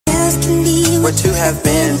else can be what you have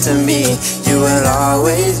been to me. You will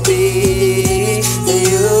always be,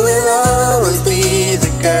 you will always be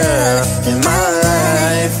the girl in my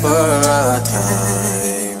life for all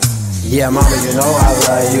time. Yeah, mama, you know I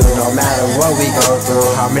love you, no matter what we go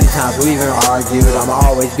through. How many times we even argued, I'ma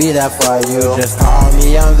always be there for you. Just call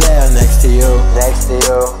me, I'm there next to you. Next to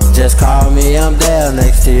you. Just call me, I'm there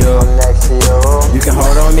next to you. I'm next to you. You can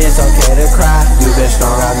hold on me, it's okay to cry. You been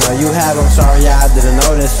strong, I know you have. I'm sorry I didn't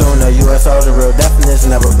know this sooner. USO, the real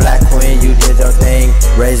definition of a black queen. You did your thing,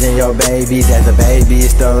 raising your babies as a baby.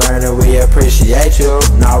 Still learning, we appreciate you.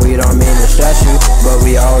 No, we don't mean to stress you, but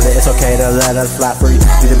we owe it. It's okay to let us fly free.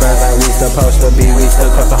 Be the birds like we supposed to be. We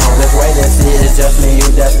still close to home, let's wait and see. It's just me, you,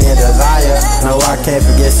 destiny, and desire. No, I can't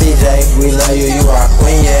forget CJ. We love you, you are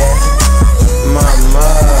queen, yeah. Mama,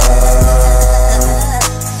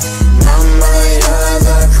 mama, you're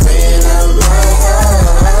the queen of my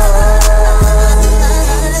heart.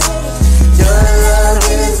 Your love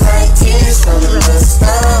is like tears from the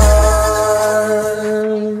stars.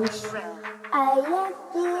 I love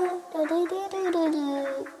you, I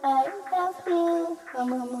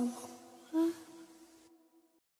love you,